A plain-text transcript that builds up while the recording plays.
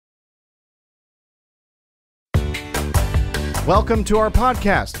Welcome to our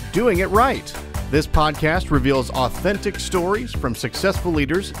podcast, Doing It Right. This podcast reveals authentic stories from successful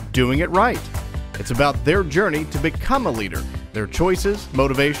leaders doing it right. It's about their journey to become a leader, their choices,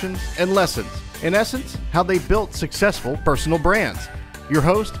 motivations, and lessons. In essence, how they built successful personal brands. Your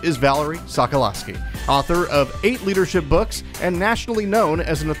host is Valerie Sokolowski, author of 8 leadership books and nationally known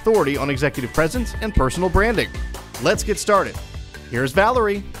as an authority on executive presence and personal branding. Let's get started. Here's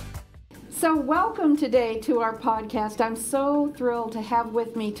Valerie. So welcome today to our podcast. I'm so thrilled to have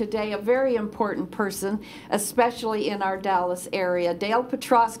with me today a very important person, especially in our Dallas area. Dale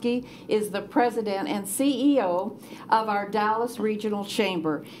Petroskey is the president and CEO of our Dallas Regional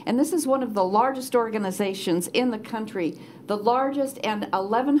Chamber. And this is one of the largest organizations in the country, the largest, and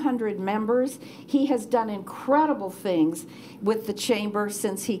 1,100 members. He has done incredible things with the chamber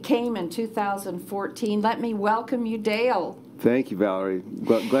since he came in 2014. Let me welcome you, Dale. Thank you, Valerie.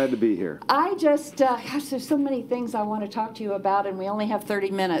 Glad to be here. I just, gosh, there's so many things I want to talk to you about, and we only have 30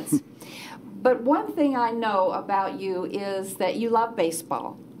 minutes. But one thing I know about you is that you love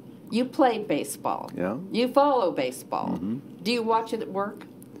baseball. You played baseball. Yeah. You follow baseball. Mm-hmm. Do you watch it at work?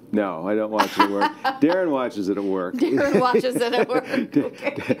 No, I don't watch it at work. Darren watches it at work. Darren watches it at work.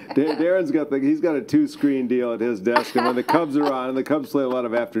 Okay. Darren's got he's got a 2-screen deal at his desk, and when the Cubs are on, and the Cubs play a lot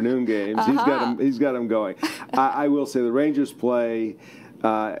of afternoon games, he's got them going. I will say the Rangers play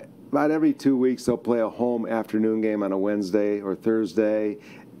about every 2 weeks. They'll play a home afternoon game on a Wednesday or Thursday.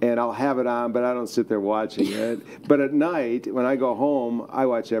 And I'll have it on, but I don't sit there watching it. But at night, when I go home, I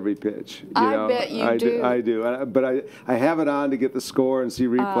watch every pitch. I bet you do. I do. But I have it on to get the score and see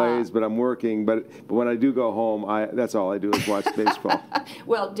replays, but I'm working. But when I do go home, that's all I do is watch baseball.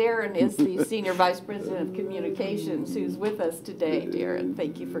 Well, Darren is the Senior Vice President of Communications who's with us today. Darren,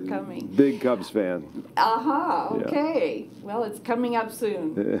 thank you for coming. Big Cubs fan. Okay. Yeah. Well, it's coming up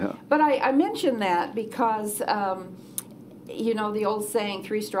soon. Yeah. But I mentioned that because... you know, the old saying,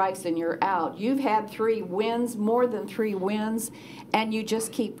 3 strikes and you're out. You've had 3 wins, more than 3 wins, and you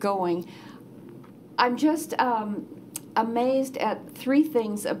just keep going. I'm just amazed at 3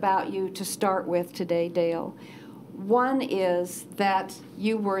 things about you to start with today, Dale. One is that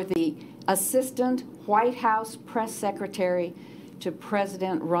you were the Assistant White House Press Secretary to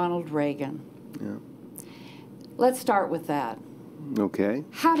President Ronald Reagan. Yeah. Let's start with that. Okay.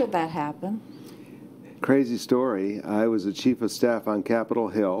 How did that happen? Crazy story. I was the chief of staff on Capitol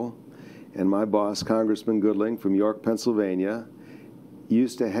Hill, and my boss, Congressman Goodling from York, Pennsylvania,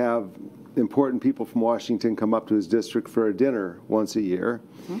 used to have important people from Washington come up to his district for a dinner once a year.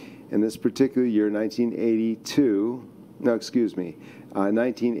 Mm-hmm. And this particular year,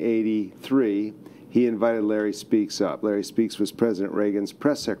 1983, he invited Larry Speakes up. Larry Speakes was President Reagan's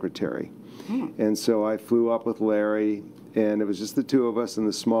press secretary. Mm-hmm. And so I flew up with Larry, and it was just the 2 of us in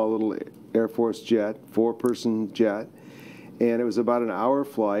the small little Air Force jet, 4-person jet, and it was about an hour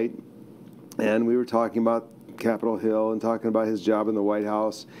flight, and we were talking about Capitol Hill and talking about his job in the White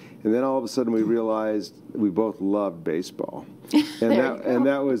House, and then all of a sudden we realized we both loved baseball, and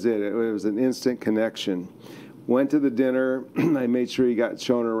that was it. It was an instant connection. Went to the dinner. I made sure he got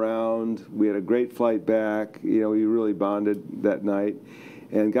shown around. We had a great flight back. You know, we really bonded that night,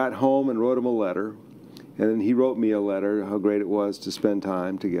 and got home and wrote him a letter. And then he wrote me a letter, how great it was to spend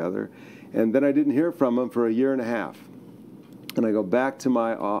time together. And then I didn't hear from him for a year and a half. And I go back to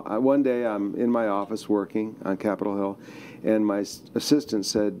one day I'm in my office working on Capitol Hill, and my assistant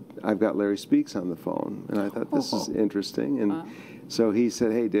said, I've got Larry Speakes on the phone. And I thought, this is interesting. And so he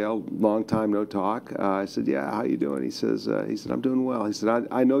said, hey, Dale, long time no talk. I said, yeah, how you doing? He said, I'm doing well. He said,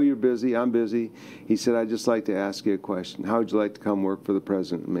 I know you're busy. I'm busy. He said, I'd just like to ask you a question. How would you like to come work for the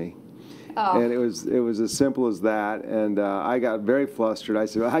president and me? Oh. And it was as simple as that, and I got very flustered. I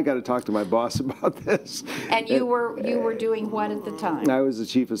said, well, I got to talk to my boss about this. And you were doing what at the time? I was the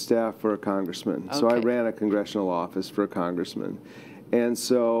chief of staff for a congressman, okay. So I ran a congressional office for a congressman, and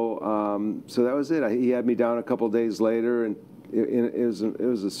so that was it. He had me down a couple days later, and it was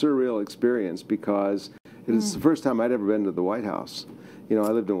a surreal experience because it was the first time I'd ever been to the White House. You know, I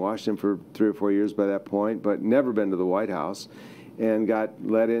lived in Washington for 3 or 4 years by that point, but never been to the White House. And got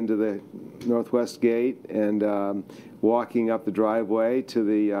led into the Northwest Gate and walking up the driveway to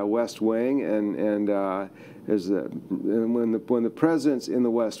the West Wing. And when the president's in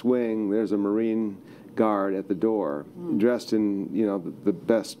the West Wing, there's a Marine guard at the door, dressed in the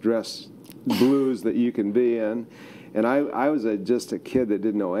best dress blues that you can be in. And I was just a kid that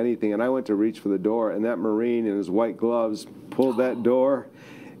didn't know anything, and I went to reach for the door, and that Marine in his white gloves pulled that door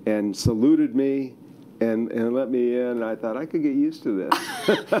and saluted me. And let me in, and I thought I could get used to this.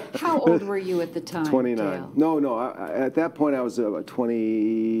 How old were you at the time? 29. Dale? No, at that point I was about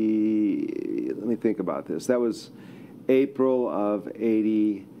 20, let me think about this. That was April of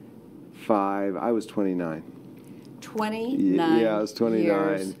 '85, I was 29. 29 Yeah, I was 29.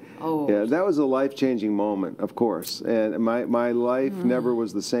 years old. Yeah, that was a life-changing moment, of course. And my life never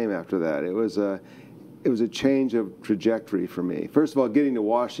was the same after that. It was a change of trajectory for me. First of all, getting to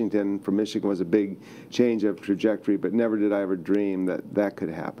Washington from Michigan was a big change of trajectory, but never did I ever dream that that could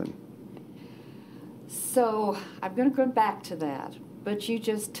happen. So I'm going to go back to that, but you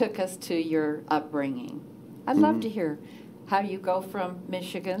just took us to your upbringing. I'd love to hear how you go from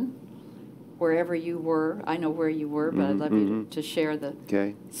Michigan, wherever you were. I know where you were, but I'd love you to share the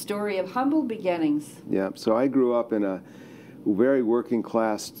story of humble beginnings. Yeah, so I grew up in a very working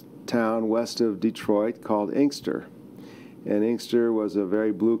class town west of Detroit called Inkster. And Inkster was a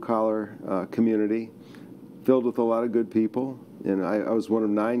very blue-collar community filled with a lot of good people. And I was one of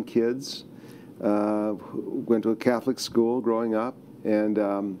 9 kids, went to a Catholic school growing up,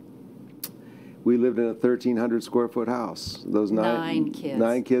 and we lived in a 1,300 square foot house. Those 9 kids.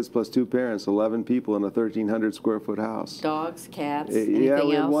 9 kids plus 2 parents, 11 people in a 1,300 square foot house. Dogs, cats, anything yeah,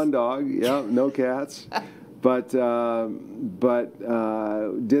 we had else? 1 dog. Yeah, no cats. But did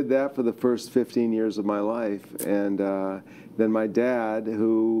that for the first 15 years of my life. And then my dad,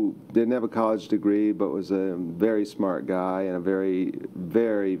 who didn't have a college degree but was a very smart guy and a very,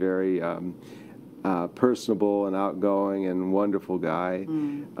 very, very personable and outgoing and wonderful guy,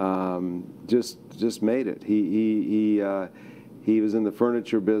 just made it. He was in the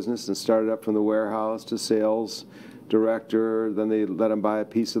furniture business and started up from the warehouse to sales director. Then they let him buy a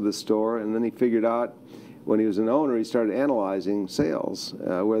piece of the store, and then he figured out, when he was an owner, he started analyzing sales,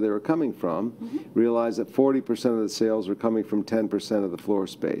 where they were coming from, realized that 40% of the sales were coming from 10% of the floor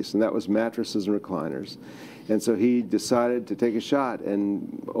space, and that was mattresses and recliners. And so he decided to take a shot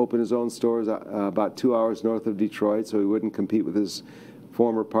and open his own stores about 2 hours north of Detroit so he wouldn't compete with his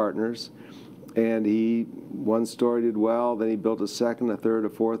former partners. And one store did well, then he built a second, a third, a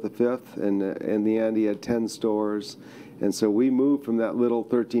fourth, a fifth, and in the end he had 10 stores. And so we moved from that little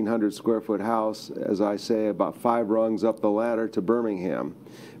 1,300 square foot house, as I say, about 5 rungs up the ladder to Birmingham.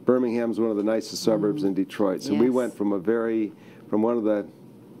 Birmingham's one of the nicest suburbs in Detroit. So we went from from one of the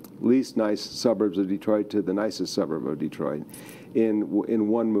least nice suburbs of Detroit to the nicest suburb of Detroit in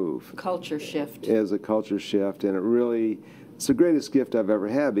one move. Culture shift. It was a culture shift, and it's the greatest gift I've ever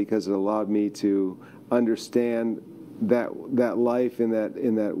had, because it allowed me to understand that life in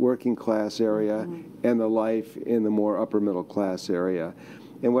that working class area and the life in the more upper middle class area.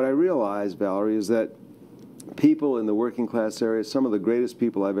 And what I realized, Valerie, is that people in the working class area, some of the greatest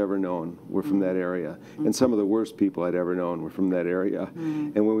people I've ever known were from that area, and some of the worst people I'd ever known were from that area.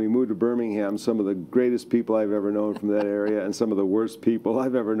 And when we moved to Birmingham, some of the greatest people I've ever known from that area and some of the worst people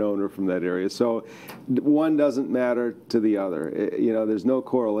I've ever known were from that area. So one doesn't matter to the other. There's no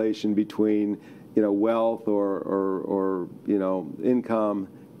correlation between wealth or income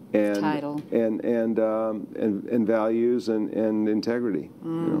and title and values and integrity.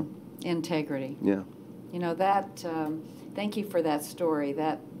 Integrity. Yeah. That. Thank you for that story.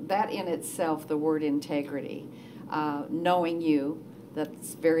 That in itself, the word integrity, knowing you,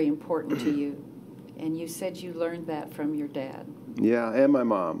 that's very important to you. And you said you learned that from your dad. Yeah, and my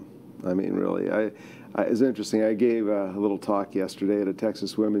mom. I mean, really, it's interesting. I gave a little talk yesterday at a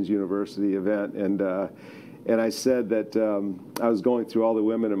Texas Women's University event, and I said that I was going through all the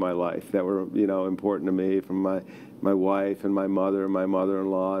women in my life that were, important to me, from my wife and my mother and my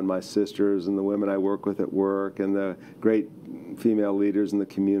mother-in-law and my sisters and the women I work with at work and the great female leaders in the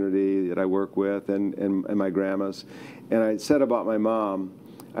community that I work with and my grandmas. And I said about my mom,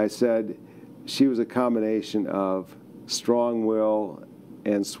 I said she was a combination of strong will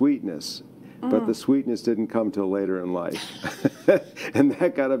and sweetness, but the sweetness didn't come till later in life. And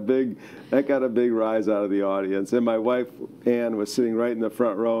that got a big rise out of the audience. And my wife Ann was sitting right in the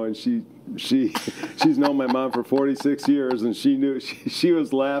front row, and she's known my mom for 46 years, and she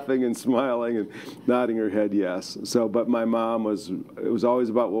was laughing and smiling and nodding her head yes. So, but my mom it was always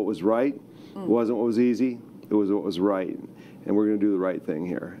about what was right. It wasn't what was easy. It was what was right, and we're going to do the right thing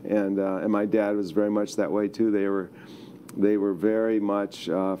here. And my dad was very much that way too. They were very much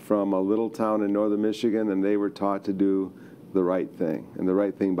from a little town in northern Michigan, and they were taught to do the right thing, and the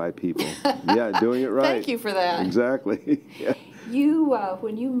right thing by people. Yeah, doing it right. Thank you for that. Exactly. Yeah. You,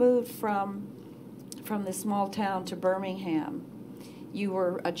 when you moved from the small town to Birmingham, you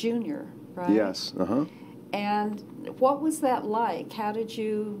were a junior, right? Yes. And what was that like? How did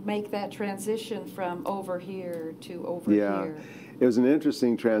you make that transition from over here to over here? It was an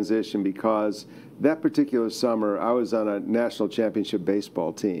interesting transition because that particular summer I was on a national championship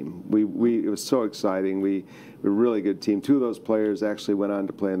baseball team. It was so exciting. We were a really good team. Two of those players actually went on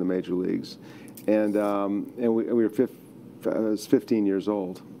to play in the major leagues, and I was 15 years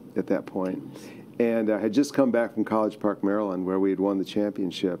old at that point. And I had just come back from College Park, Maryland, where we had won the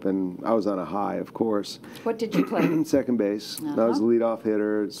championship, and I was on a high, of course. What did you play? Second base. I was a leadoff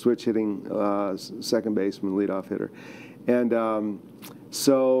hitter, switch hitting second baseman, leadoff hitter. And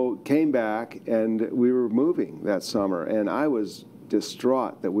so came back, and we were moving that summer, and I was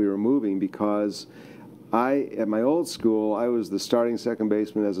distraught that we were moving because at my old school, I was the starting second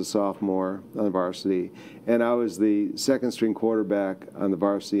baseman as a sophomore on the varsity, and I was the second string quarterback on the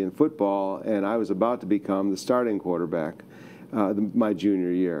varsity in football, and I was about to become the starting quarterback my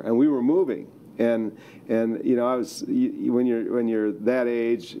junior year. And we were moving, and you know, when you're that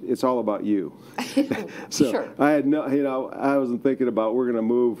age, it's all about you. So sure. I had no, you know, I wasn't thinking about we're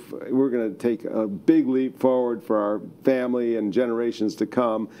going to take a big leap forward for our family and generations to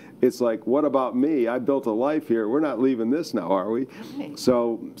come. It's like, what about me? I built a life here. We're not leaving this now, are we? Okay.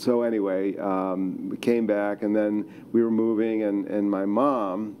 So anyway, we came back, and then we were moving, and my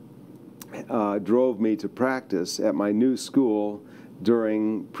mom drove me to practice at my new school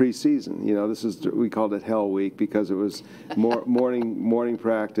during preseason. You know, we called it Hell Week because it was morning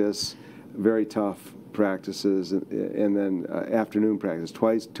practice, very tough practices, and then afternoon practice,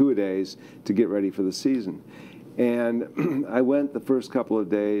 2-a-days to get ready for the season. And I went the first couple of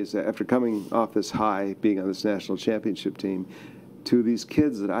days after coming off this high, being on this national championship team, to these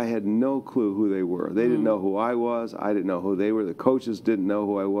kids that I had no clue who they were. They didn't know who I was. I didn't know who they were. The coaches didn't know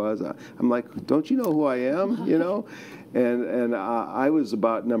who I was. I'm like, don't you know who I am? You know? And I was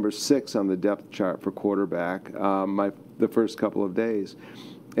about number 6 on the depth chart for quarterback the first couple of days.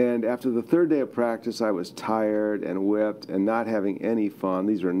 And after the third day of practice, I was tired and whipped and not having any fun.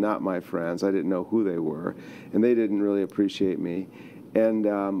 These were not my friends. I didn't know who they were, and they didn't really appreciate me. And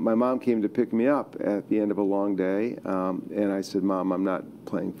my mom came to pick me up at the end of a long day, and I said, Mom, I'm not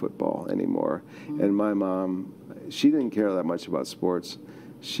playing football anymore. And my mom, she didn't care that much about sports.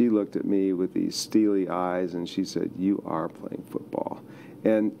 She looked at me with these steely eyes, and she said, you are playing football.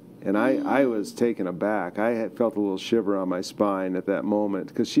 And I was taken aback. I had felt a little shiver on my spine at that moment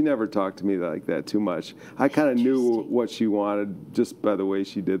because she never talked to me like that too much. I kind of knew what she wanted just by the way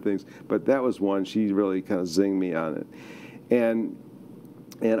she did things, but that was one she really kind of zinged me on it.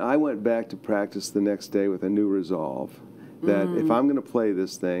 And I went back to practice the next day with a new resolve that if I'm going to play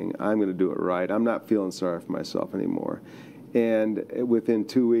this thing, I'm going to do it right. I'm not feeling sorry for myself anymore. And within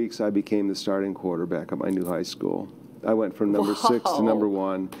 2 weeks, I became the starting quarterback at my new high school. I went from number 6 to number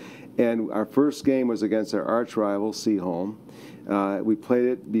 1. And our first game was against our arch rival, Seaholm. We played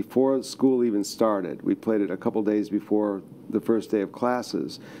it before school even started. We played it a couple days before the first day of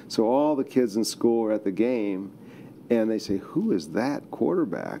classes. So all the kids in school were at the game, and they say, who is that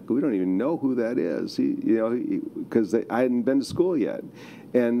quarterback? We don't even know who that is, because I hadn't been to school yet.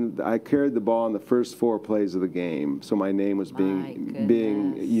 And I carried the ball in the first 4 plays of the game, so my name was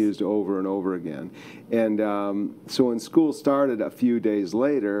being used over and over again. And so when school started a few days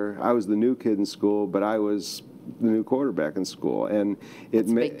later, I was the new kid in school, but I was the new quarterback in school, and it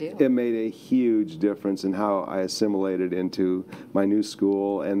made a huge difference in how I assimilated into my new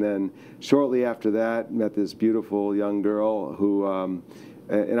school. And then shortly after that, met this beautiful young girl who,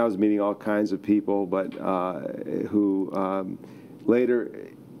 and I was meeting all kinds of people, but who later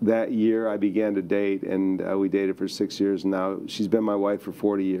that year I began to date, and we dated for 6 years. And now she's been my wife for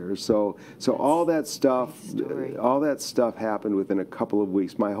 40 years. So all that stuff happened within a couple of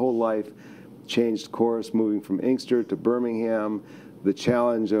weeks. My whole life changed course, moving from Inkster to Birmingham, the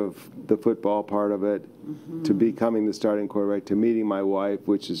challenge of the football part of it, to becoming the starting quarterback, to meeting my wife,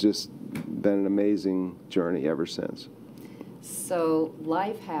 which has just been an amazing journey ever since. So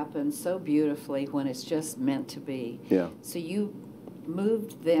life happens so beautifully when it's just meant to be. Yeah. So you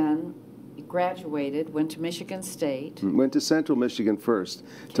moved then, you graduated, went to Michigan State. Went to Central Michigan first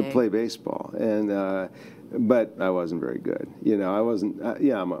to play baseball, and but I wasn't very good. I wasn't.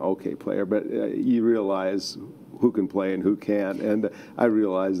 I'm an okay player, but you realize who can play and who can't. And I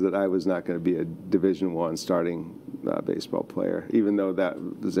realized that I was not going to be a Division I starting baseball player, even though that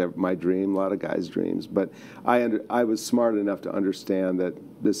was my dream, a lot of guys' dreams. But I was smart enough to understand that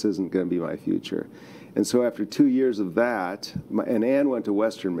this isn't going to be my future. And so after 2 years of that, and Ann went to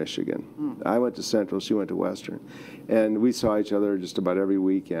Western Michigan. I went to Central, she went to Western. And we saw each other just about every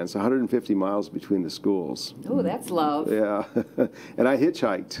weekend. It's 150 miles between the schools. Oh, that's love. Yeah. And I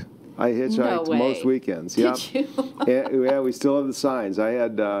hitchhiked. I hitchhiked No way. most weekends. Did Yep. you? Yeah, we still have the signs. I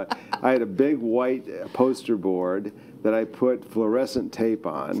had a big white poster board that I put fluorescent tape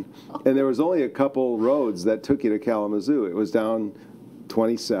on, and there was only a couple roads that took you to Kalamazoo. It was down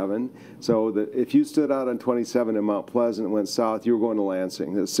 27. So if you stood out on 27 in Mount Pleasant and went south, you were going to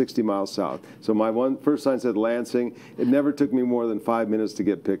Lansing. It was 60 miles south. So my first sign said Lansing. It never took me more than 5 minutes to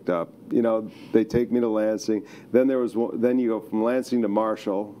get picked up. You know, they take me to Lansing. Then then you go from Lansing to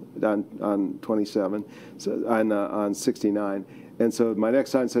Marshall on 27, so on 69. And so my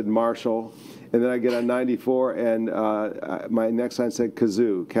next sign said Marshall. And then I get on 94, and my next sign said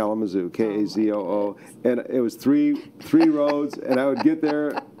Kazoo, Kalamazoo, K-A-Z-O-O. And it was three roads, and I would get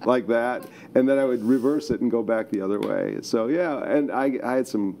there like that, and then I would reverse it and go back the other way. So yeah, and I had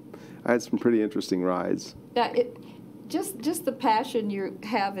some pretty interesting rides. Yeah, just the passion you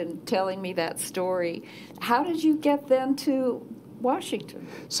have in telling me that story. How did you get then to Washington?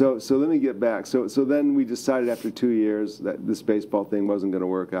 So let me get back. So then we decided after 2 years that this baseball thing wasn't going to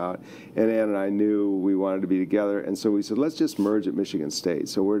work out, and Ann and I knew we wanted to be together, and so we said, let's just merge at Michigan State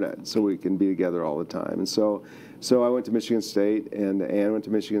so we can be together all the time. And so I went to Michigan State, and Ann went to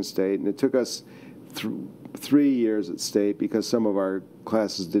Michigan State, and it took us 3 years at State because some of our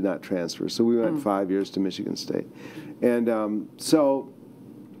classes did not transfer. So we went 5 years to Michigan State, and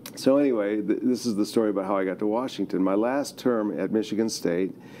So anyway, this is the story about how I got to Washington. My last term at Michigan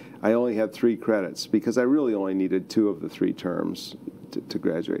State, I only had 3 credits because I really only needed 2 of the 3 terms to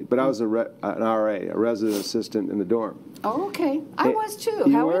graduate. But I was an RA, a resident assistant in the dorm. Oh, okay. I was too.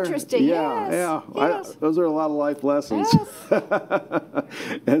 You How were? interesting. Yeah, Yes. yeah. Yes. Those are a lot of life lessons. Yes.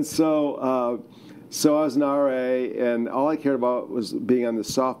 And so I was an RA, and all I cared about was being on the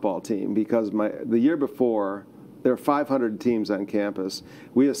softball team because the year before, there were 500 teams on campus.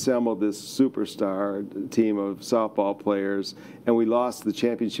 We assembled this superstar team of softball players, and we lost the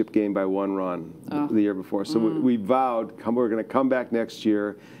championship game by 1 run the year before. So we vowed we're going to come back next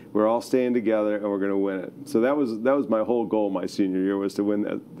year. We're all staying together, and we're going to win it. So that was my whole goal my senior year, was to win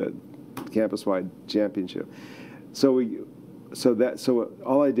that campus-wide championship. So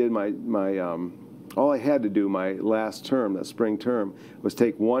all I did all I had to do my last term, that spring term, was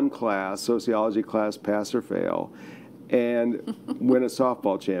take 1 class, sociology class, pass or fail, and win a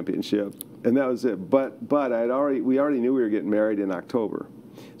softball championship, and that was it. But we already knew we were getting married in October,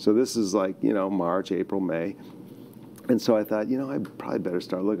 so this is like March, April, May, and so I thought I probably better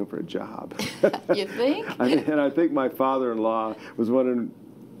start looking for a job. You think? And I think my father-in-law was wondering,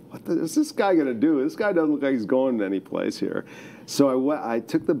 what is this guy going to do? This guy doesn't look like he's going any place here. So I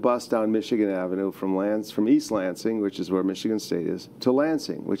took the bus down Michigan Avenue from East Lansing, which is where Michigan State is, to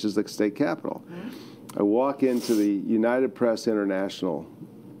Lansing, which is the state capital. I walk into the United Press International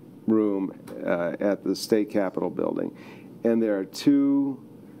room at the state capitol building, and there are 2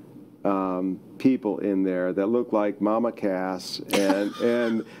 people in there that look like Mama Cass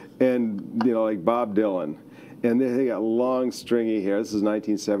and like Bob Dylan. And they got long, stringy hair. This is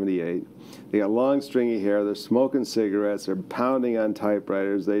 1978. They got long, stringy hair. They're smoking cigarettes. They're pounding on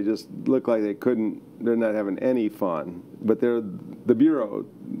typewriters. They just look like they're not having any fun. But they're the bureau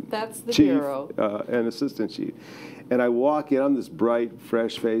That's the chief bureau. And assistant chief. And I walk in. I'm this bright,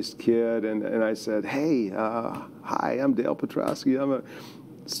 fresh-faced kid. And I said, hey, hi, I'm Dale Petroskey. I'm a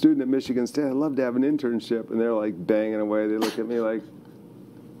student at Michigan State. I'd love to have an internship. And they're like banging away. They look at me like,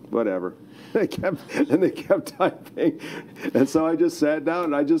 whatever. They kept typing, and so I just sat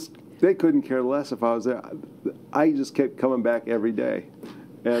down, and they couldn't care less if I was there. I just kept coming back every day,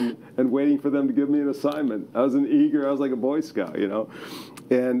 and waiting for them to give me an assignment. I was like a Boy Scout,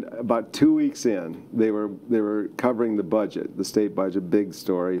 And about 2 weeks in, they were covering the budget, the state budget, big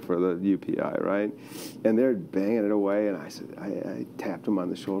story for the UPI, right? And they're banging it away, and I said, I tapped them on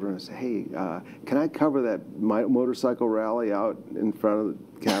the shoulder and I said, hey, can I cover that motorcycle rally out in front of the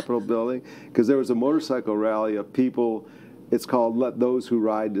Capitol building? Because there was a motorcycle rally of people. It's called Let Those Who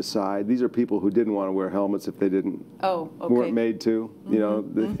Ride Decide. These are people who didn't want to wear helmets if they weren't made to,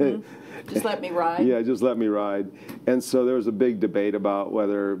 Just let me ride? Yeah, just let me ride. And so there was a big debate about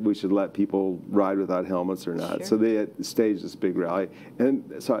whether we should let people ride without helmets or not. Sure. So they had staged this big rally. And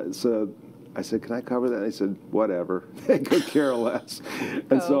so I said, can I cover that? And they said, whatever. They could care less.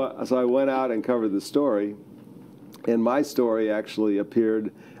 And so I went out and covered the story. And my story actually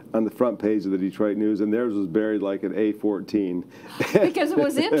appeared on the front page of the Detroit News, and theirs was buried like an A14. Because it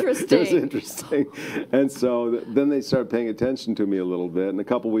was interesting. It was interesting. And so then they started paying attention to me a little bit, and a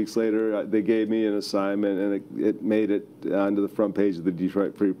couple weeks later, they gave me an assignment, and it made it onto the front page of the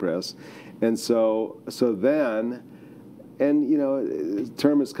Detroit Free Press. And so then, And, you know,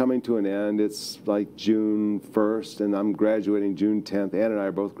 term is coming to an end. It's like June 1st, and I'm graduating June 10th. Ann and I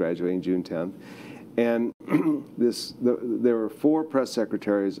are both graduating June 10th. And there were 4 press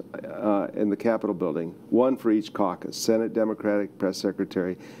secretaries in the Capitol building, 1 for each caucus. Senate Democratic press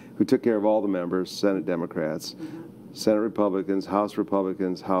secretary, who took care of all the members, Senate Democrats, Senate Republicans,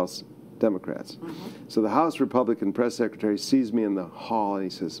 House Democrats. So the House Republican press secretary sees me in the hall, and he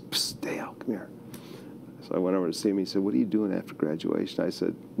says, "Psst, Dale, come here." So I went over to see him. He said, "What are you doing after graduation?" I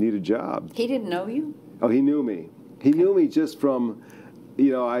said, "Need a job." He didn't know you? Oh, he knew me. He knew me just from,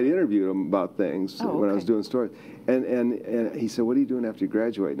 you know, I'd interviewed him about things when I was doing stories. And he said, "What are you doing after you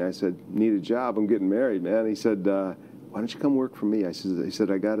graduate?" And I said, "Need a job. I'm getting married, man." He said, "Why don't you come work for me?" He said,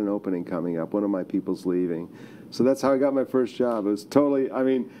 "I got an opening coming up. One of my people's leaving." So that's how I got my first job. It was totally, I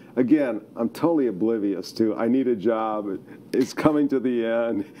mean, again, I'm totally oblivious to, I need a job. It's coming to the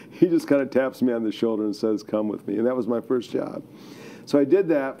end. He just kind of taps me on the shoulder and says, "Come with me." And that was my first job. So I did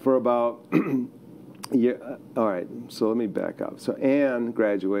that for about, yeah. All right, so let me back up. So Ann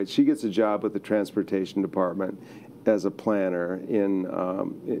graduates. She gets a job with the transportation department as a planner in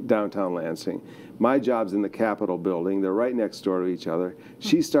downtown Lansing. My job's in the Capitol building. They're right next door to each other.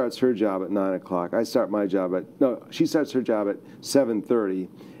 She starts her job at 9 o'clock. I start my job at, no, she starts her job at 7:30.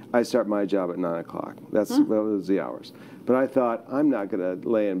 I start my job at 9 o'clock. That was the hours. But I thought, I'm not going to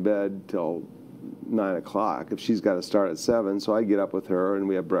lay in bed till 9 o'clock if she's got to start at 7. So I get up with her, and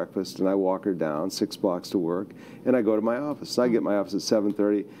we have breakfast, and I walk her down 6 blocks to work, and I go to my office. I get my office at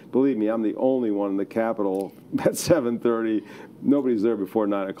 7:30. Believe me, I'm the only one in the Capitol at 7:30. Nobody's there before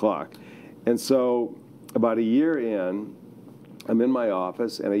 9 o'clock. And so about a year in, I'm in my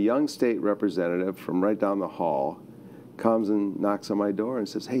office, and a young state representative from right down the hall comes and knocks on my door and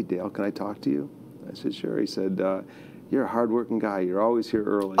says, "Hey, Dale, can I talk to you?" I said, "Sure." He said, "You're a hardworking guy. You're always here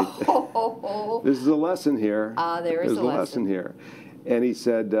early." This is a lesson here. There's a lesson here. And he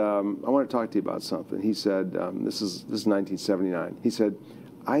said, "I want to talk to you about something." He said, this is 1979. He said,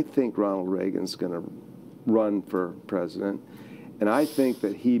 "I think Ronald Reagan's going to run for president, and I think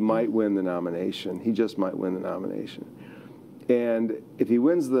that he might win the nomination. He just might win the nomination. And if he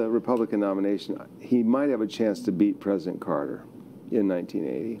wins the Republican nomination, he might have a chance to beat President Carter in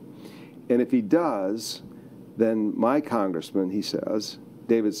 1980. And if he does, then my congressman," he says,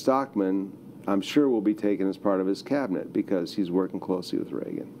 "David Stockman, I'm sure will be taken as part of his cabinet because he's working closely with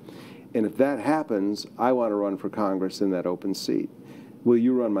Reagan. And if that happens, I want to run for Congress in that open seat. Will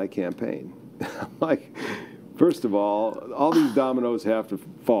you run my campaign?" I'm like, first of all these dominoes have to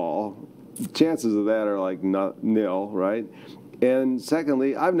fall. Chances of that are like nil, right? And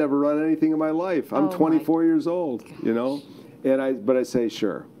secondly, I've never run anything in my life. I'm 24 years old, you know? But I say,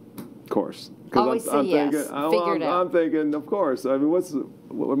 sure, of course. Always say yes. Figure it out. I'm thinking, of course. I mean,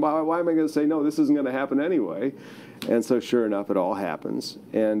 why am I going to say no? This isn't going to happen anyway. And so sure enough, it all happens.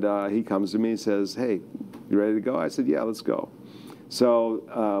 And he comes to me and says, "Hey, you ready to go?" I said, "Yeah, let's go."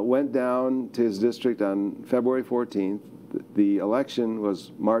 So went down to his district on February 14th. The election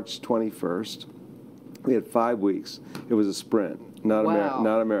was March 21st. We had 5 weeks. It was a sprint, not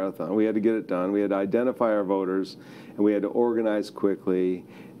a marathon. We had to get it done. We had to identify our voters, and we had to organize quickly.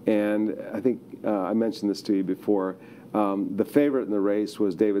 And I think I mentioned this to you before. The favorite in the race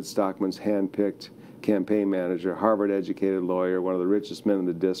was David Stockman's hand-picked campaign manager, Harvard-educated lawyer, one of the richest men in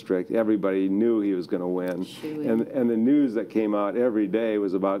the district. Everybody knew he was going to win. And the news that came out every day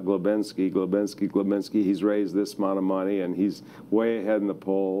was about Globensky. He's raised this amount of money, and he's way ahead in the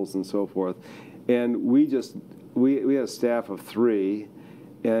polls and so forth. And we had a staff of 3.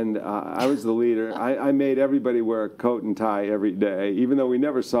 And I was the leader. I made everybody wear a coat and tie every day, even though we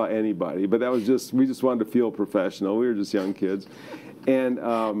never saw anybody. But that was we just wanted to feel professional. We were just young kids. And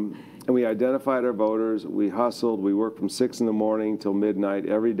we identified our voters. We hustled. We worked from 6 in the morning till midnight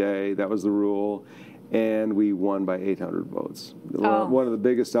every day. That was the rule. And we won by 800 votes. One of the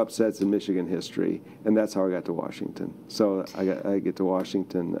biggest upsets in Michigan history. And that's how I got to Washington. So I get to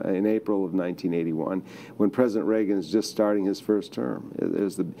Washington in April of 1981, when President Reagan is just starting his first term.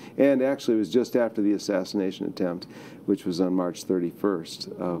 And actually, it was just after the assassination attempt, which was on March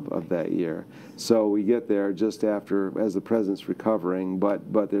 31st of that year. So we get there just after, as the president's recovering,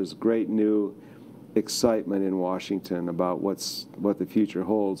 but there's great new excitement in Washington about what the future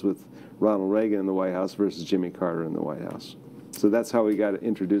holds with Ronald Reagan in the White House versus Jimmy Carter in the White House. So that's how we got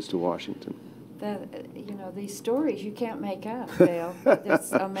introduced to Washington. These stories you can't make up, Dale.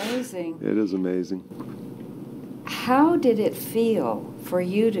 It's amazing. It is amazing. How did it feel for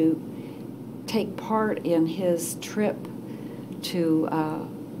you to take part in his trip to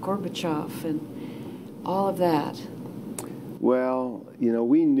Gorbachev and all of that? Well, you know,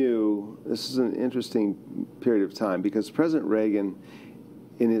 we knew this is an interesting period of time because President Reagan,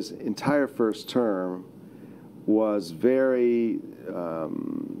 in his entire first term, was very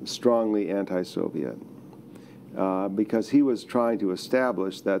strongly anti-Soviet because he was trying to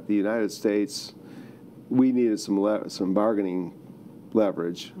establish that the United States, we needed some bargaining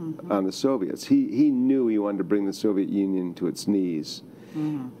leverage on the Soviets. He knew he wanted to bring the Soviet Union to its knees.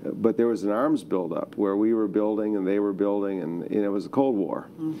 But there was an arms buildup where we were building and they were building, and it was a Cold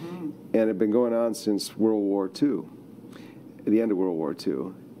War. And it had been going on since World War II, the end of World War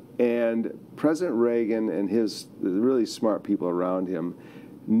II. And President Reagan and the really smart people around him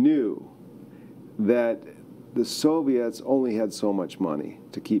knew that the Soviets only had so much money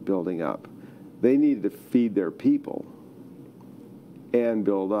to keep building up. They needed to feed their people and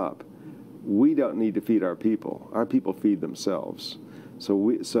build up. We don't need to feed our people. Our people feed themselves. So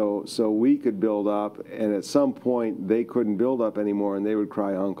we could build up, and at some point they couldn't build up anymore, and they would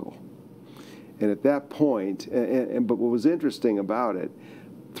cry uncle. And at that point, but what was interesting about it,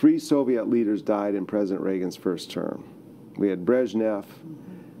 3 Soviet leaders died in President Reagan's first term. We had Brezhnev,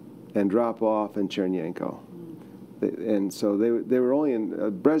 Andropov, and Chernenko. And so they were only in,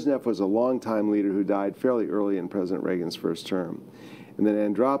 Brezhnev was a longtime leader who died fairly early in President Reagan's first term. And then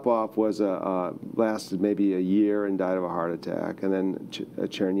Andropov was lasted maybe a year and died of a heart attack. And then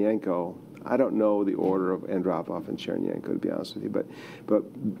Chernenko, I don't know the order of Andropov and Chernenko, to be honest with you, but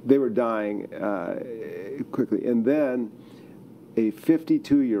they were dying quickly. And then a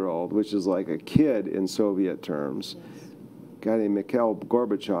 52-year-old, which is like a kid in Soviet terms, a guy named Mikhail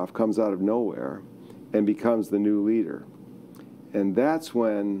Gorbachev comes out of nowhere and becomes the new leader. And that's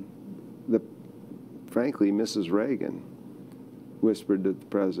when, frankly, Mrs. Reagan whispered to the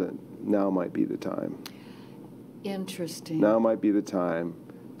president, now might be the time. Interesting. Now might be the time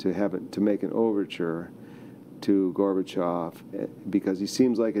to make an overture to Gorbachev, because he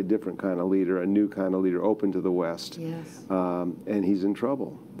seems like a different kind of leader, a new kind of leader, open to the West. Yes. And he's in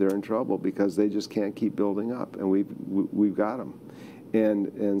trouble. They're in trouble because they just can't keep building up, and we've got them.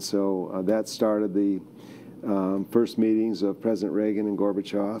 And so that started the first meetings of President Reagan and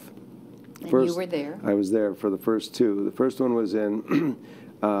Gorbachev. And you were there? I was there for the first 2. The first one was in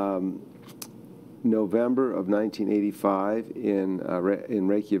November of 1985 in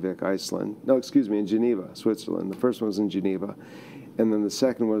Reykjavik, Iceland. No, excuse me, in Geneva, Switzerland. The first one was in Geneva. And then the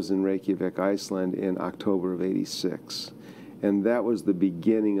second was in Reykjavik, Iceland in October of '86. And that was the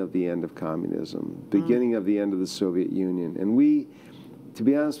beginning of the end of communism, beginning of the end of the Soviet Union. And we, to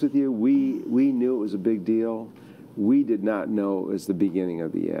be honest with you, we knew it was a big deal. We did not know it was the beginning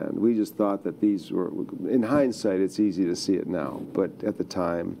of the end. We just thought that these were, in hindsight, it's easy to see it now, but at the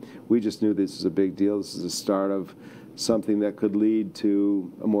time, we just knew this was a big deal. This is the start of something that could lead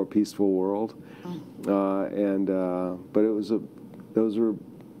to a more peaceful world. But those were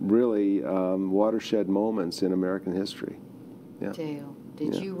really watershed moments in American history. Yeah. Dale,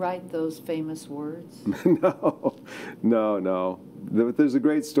 did you write those famous words? No. There's a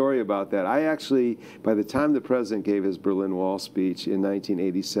great story about that. I actually, by the time the president gave his Berlin Wall speech in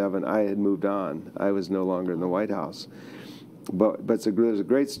 1987, I had moved on. I was no longer in the White House. But there's a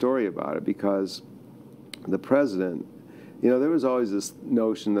great story about it because the president, you know, there was always this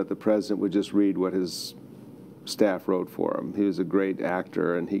notion that the president would just read what his staff wrote for him. He was a great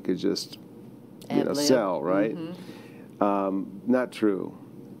actor and he could just, sell, right? Not true.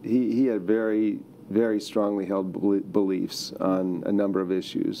 He had very strongly held beliefs on a number of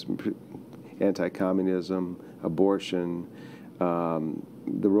issues: anti-communism, abortion,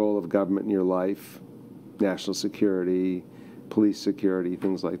 the role of government in your life, national security, police security,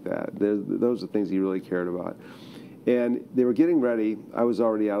 things like that. Those are things he really cared about. And they were getting ready. I was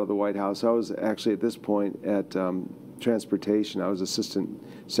already out of the White House. I was actually at this point at Transportation. I was Assistant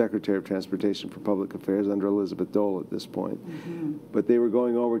Secretary of Transportation for Public Affairs under Elizabeth Dole at this point. But they were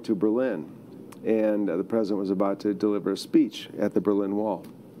going over to Berlin, and the president was about to deliver a speech at the Berlin Wall.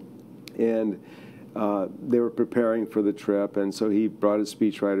 And they were preparing for the trip, and so he brought his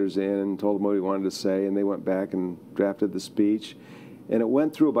speechwriters in and told them what he wanted to say, and they went back and drafted the speech. And it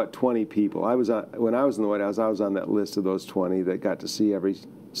went through about 20 people. When I was in the White House, I was on that list of those 20 that got to see every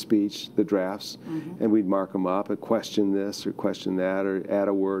speech, the drafts, and we'd mark them up and question this or question that or add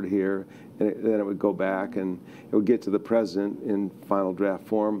a word here, and then it would go back and it would get to the president in final draft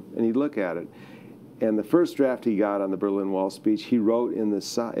form, and he'd look at it. And the first draft he got on the Berlin Wall speech, he wrote in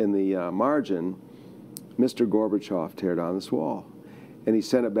the margin, "Mr. Gorbachev, tear down this wall," and he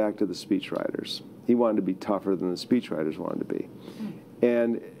sent it back to the speechwriters. He wanted to be tougher than the speechwriters wanted to be.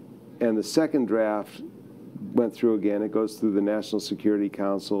 And the second draft went through again. It goes through the National Security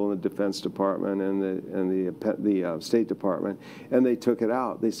Council and the Defense Department and the State Department, and they took it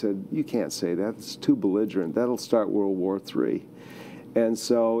out. They said, you can't say that. It's too belligerent. That'll start World War III. And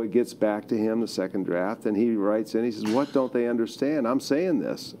so it gets back to him, the second draft, and he writes in, he says, what don't they understand? I'm saying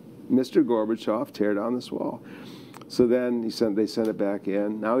this. Mr. Gorbachev, tear down this wall. So then they sent it back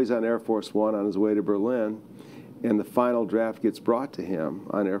in. Now he's on Air Force One on his way to Berlin, and the final draft gets brought to him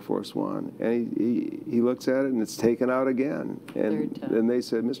on Air Force One. And he looks at it, and it's taken out again. And they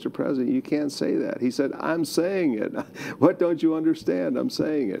said, Mr. President, you can't say that. He said, I'm saying it. What don't you understand? I'm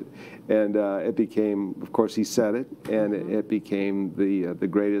saying it. And it became, of course, he said it, and it became the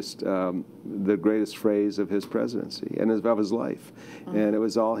greatest phrase of his presidency and of his life. And it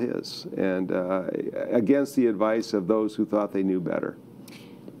was all his, and against the advice of those who thought they knew better.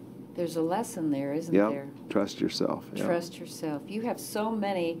 There's a lesson there, isn't there? Trust yourself. Trust yourself. You have so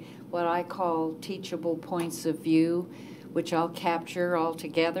many what I call teachable points of view, which I'll capture all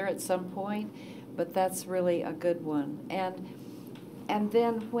together at some point, but that's really a good one. And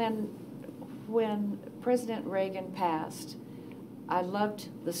then when President Reagan passed, I loved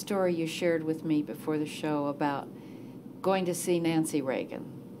the story you shared with me before the show about going to see Nancy Reagan.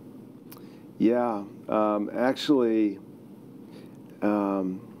 Yeah, actually,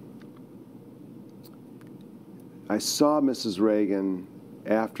 I saw Mrs. Reagan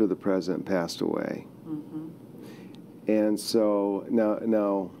after the president passed away. And so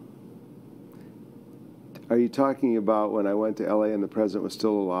now, are you talking about when I went to LA and the president was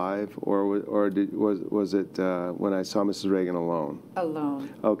still alive, or was it when I saw Mrs. Reagan alone?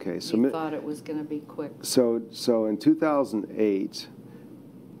 Alone. Okay, so you thought it was going to be quick. So in 2008,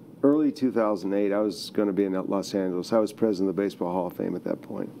 early 2008, I was going to be in Los Angeles. I was president of the Baseball Hall of Fame at that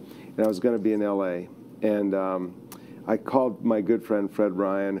point, and I was going to be in LA. And I called my good friend Fred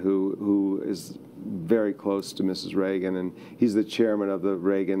Ryan, who is very close to Mrs. Reagan, and he's the chairman of the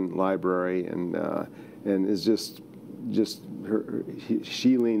Reagan Library, and is just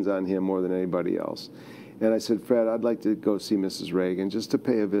she leans on him more than anybody else. And I said, Fred, I'd like to go see Mrs. Reagan just to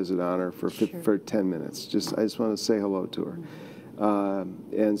pay a visit on her for 10 minutes. I just want to say hello to her.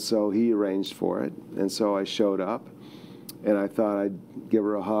 And so he arranged for it, and so I showed up. And I thought I'd give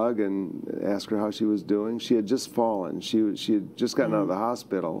her a hug and ask her how she was doing. She had just fallen. She had just gotten out of the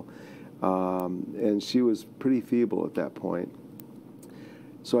hospital, and she was pretty feeble at that point.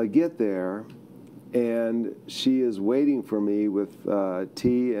 So I get there, and she is waiting for me with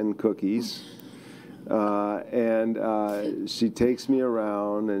tea and cookies. She takes me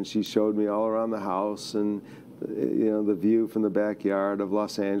around, and she showed me all around the house and the view from the backyard of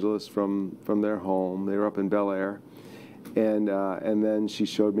Los Angeles from their home. They were up in Bel Air. And then she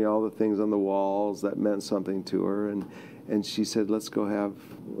showed me all the things on the walls that meant something to her, and she said, let's go have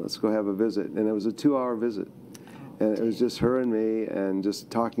a visit. And it was a 2-hour visit, and it was just her and me, and just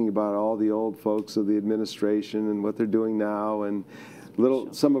talking about all the old folks of the administration and what they're doing now, and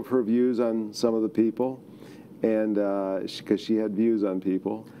some of her views on some of the people, and because she had views on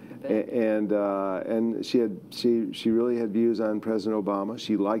people. And she really had views on President Obama.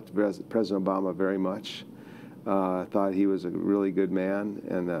 She liked President Obama very much. Thought he was a really good man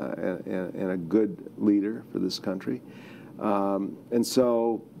and a good leader for this country. And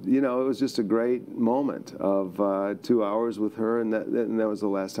so, it was just a great moment of 2 hours with her, and that was the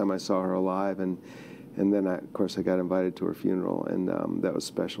last time I saw her alive. And then, of course, I got invited to her funeral, and that was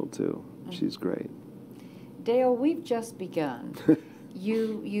special, too. She's great. Dale, we've just begun.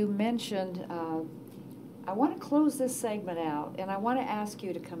 You mentioned, I want to close this segment out, and I want to ask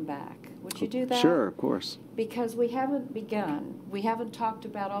you to come back. Would you do that? Sure, of course. Because we haven't begun. We haven't talked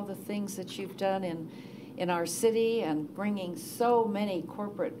about all the things that you've done in our city and bringing so many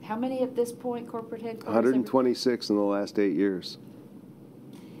corporate, how many at this point, corporate headquarters? 126 in the last 8 years.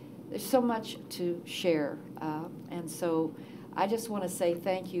 There's so much to share. And so I just want to say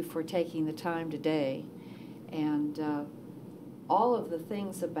thank you for taking the time today. And all of the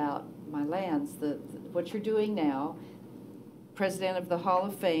things about my lands, what you're doing now, President of the Hall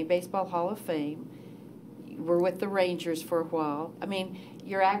of Fame, Baseball Hall of Fame. You were with the Rangers for a while. I mean,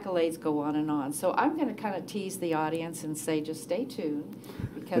 your accolades go on and on. So I'm going to kind of tease the audience and say, just stay tuned,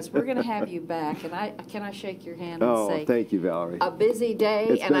 because we're going to have you back. And can I shake your hand and say, thank you, Valerie. A busy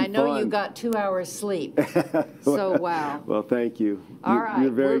day, and I know you got 2 hours sleep. So, wow. Well, thank you. All right.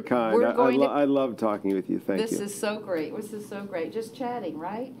 You're very kind. I love talking with you. Thank you. This is so great. This is so great. Just chatting,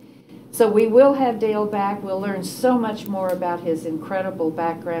 right? So we will have Dale back. We'll learn so much more about his incredible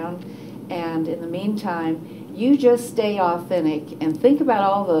background. And in the meantime, You just stay authentic and think about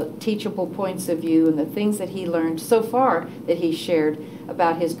all the teachable points of view and the things that he learned so far that he shared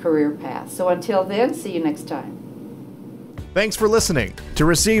about his career path. So until then, see you next time. Thanks for listening. To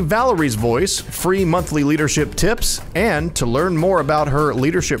receive Valerie's voice, free monthly leadership tips, and to learn more about her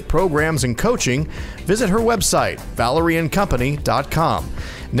leadership programs and coaching, visit her website, valerieandcompany.com.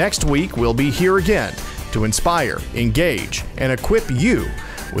 Next week, we'll be here again to inspire, engage, and equip you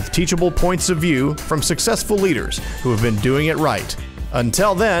with teachable points of view from successful leaders who have been doing it right.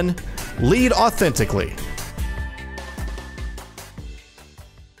 Until then, lead authentically.